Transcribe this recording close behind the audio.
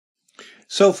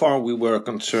So far we were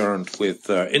concerned with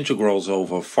integrals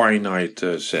over finite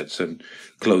sets and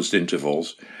closed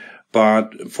intervals,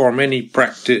 but for many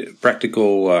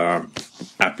practical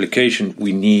application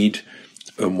we need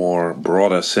a more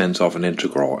broader sense of an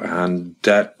integral, and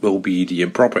that will be the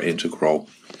improper integral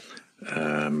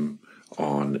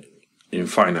on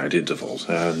infinite intervals.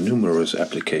 Numerous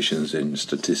applications in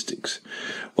statistics.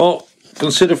 Well,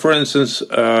 consider for instance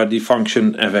the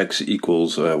function fx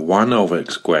equals 1 over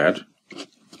x squared,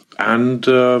 and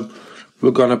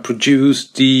we're going to produce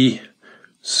the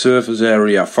surface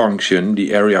area function,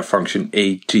 the area function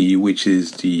at, which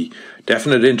is the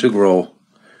definite integral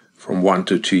from 1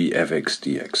 to t fx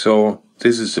dx. So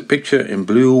this is the picture. In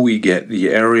blue we get the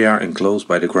area enclosed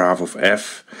by the graph of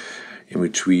f in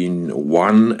between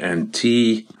 1 and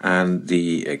t and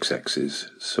the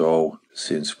x-axis. So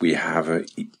since we have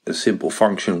a simple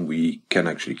function, we can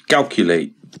actually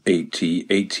calculate at.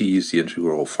 At is the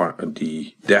integral,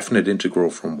 the definite integral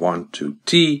from 1 to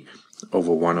t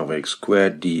over 1 over x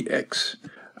squared dx.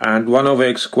 And 1 over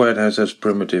x squared has as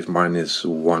primitive minus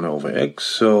 1 over x,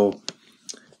 so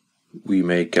we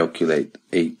may calculate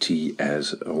at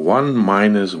as 1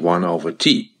 minus 1 over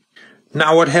t.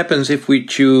 Now what happens if we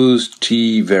choose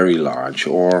t very large,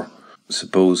 or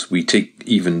suppose we take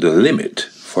even the limit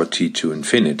for t to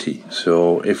infinity?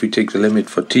 So if we take the limit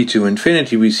for t to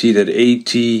infinity, we see that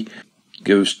at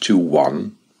goes to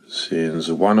 1, since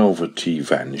 1 over t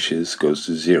vanishes, goes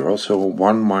to 0, so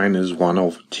 1 minus 1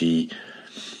 over t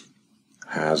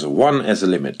has 1 as a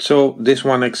limit. So this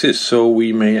one exists, so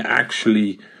we may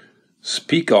actually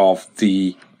speak of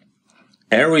the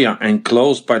area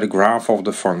enclosed by the graph of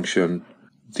the function,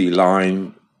 the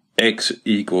line x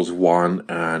equals 1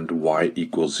 and y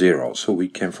equals 0. So we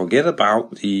can forget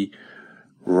about the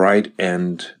right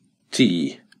end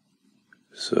t.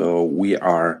 So we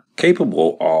are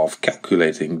capable of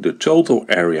calculating the total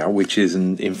area, which is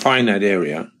an infinite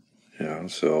area.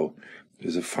 So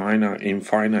there's a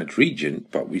infinite region,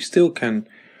 but we still can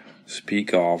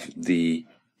speak of the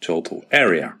total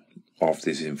area of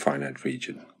this infinite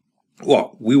region.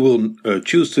 Well, we will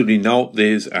choose to denote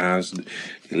this as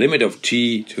the limit of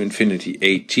t to infinity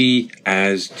at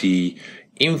as the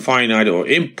infinite or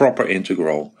improper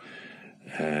integral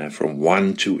from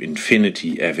 1 to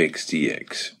infinity fx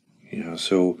dx.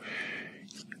 So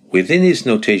within this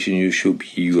notation you should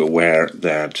be aware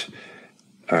that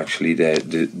actually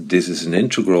this is an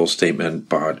integral statement,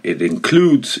 but it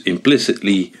includes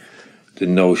implicitly the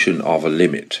notion of a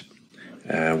limit.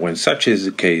 When such is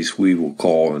the case, we will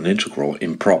call an integral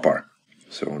improper.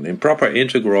 So an improper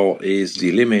integral is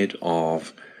the limit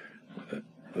of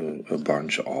a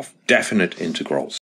bunch of definite integrals.